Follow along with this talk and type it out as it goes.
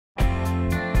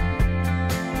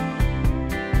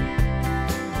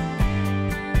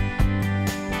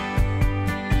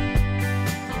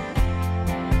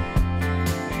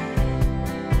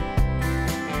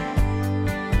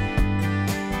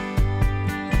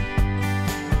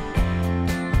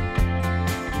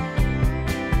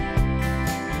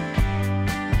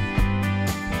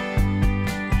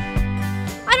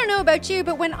about you,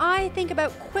 but when I think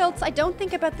about quilts, I don't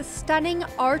think about the stunning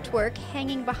artwork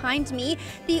hanging behind me.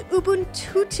 The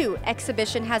Ubuntutu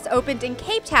exhibition has opened in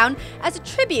Cape Town as a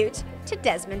tribute to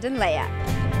Desmond and Leah.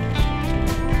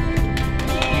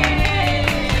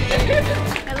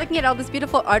 Now, looking at all this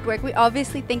beautiful artwork, we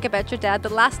obviously think about your dad.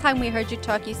 The last time we heard you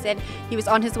talk, you said he was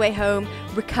on his way home,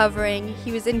 recovering,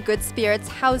 he was in good spirits.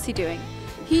 How's he doing?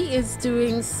 He is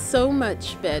doing so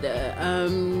much better.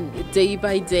 Day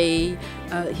by day,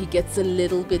 he gets a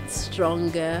little bit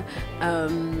stronger.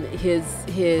 His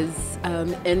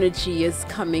energy is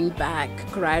coming back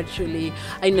gradually.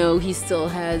 I know he still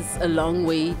has a long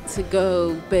way to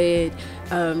go, but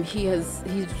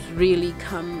he's really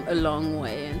come a long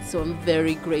way, and so I'm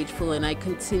very grateful, and I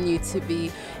continue to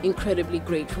be incredibly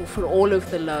grateful for all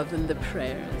of the love and the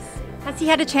prayers. Has he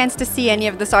had a chance to see any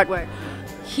of this artwork?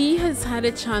 He has had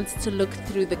a chance to look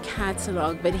through the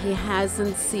catalog, but he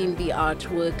hasn't seen the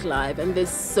artwork live, and there's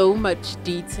so much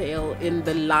detail in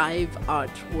the live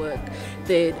artwork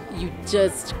that you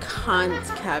just can't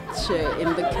capture in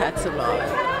the catalog.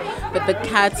 But the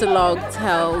catalog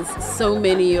tells so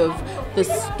many of the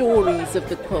stories of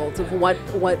the quilt, of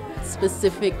what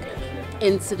specific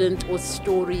incident or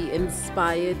story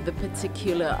inspired the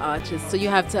particular artist. So you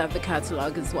have to have the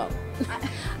catalog as well.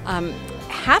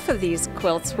 Half of these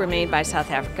quilts were made by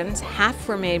South Africans, half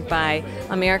were made by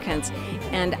Americans,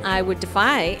 and I would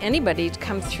defy anybody to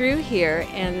come through here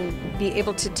and be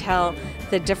able to tell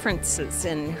the differences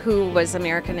in who was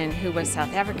American and who was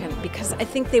South African, because I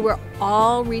think they were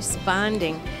all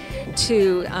responding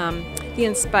to the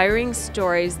inspiring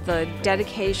stories, the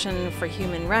dedication for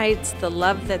human rights, the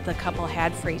love that the couple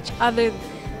had for each other,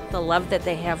 the love that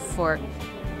they have for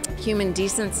human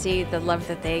decency, the love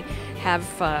that they have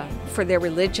for their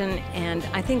religion, and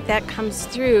I think that comes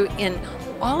through in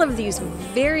all of these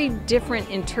very different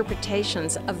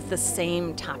interpretations of the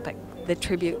same topic, the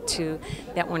tribute to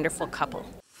that wonderful couple.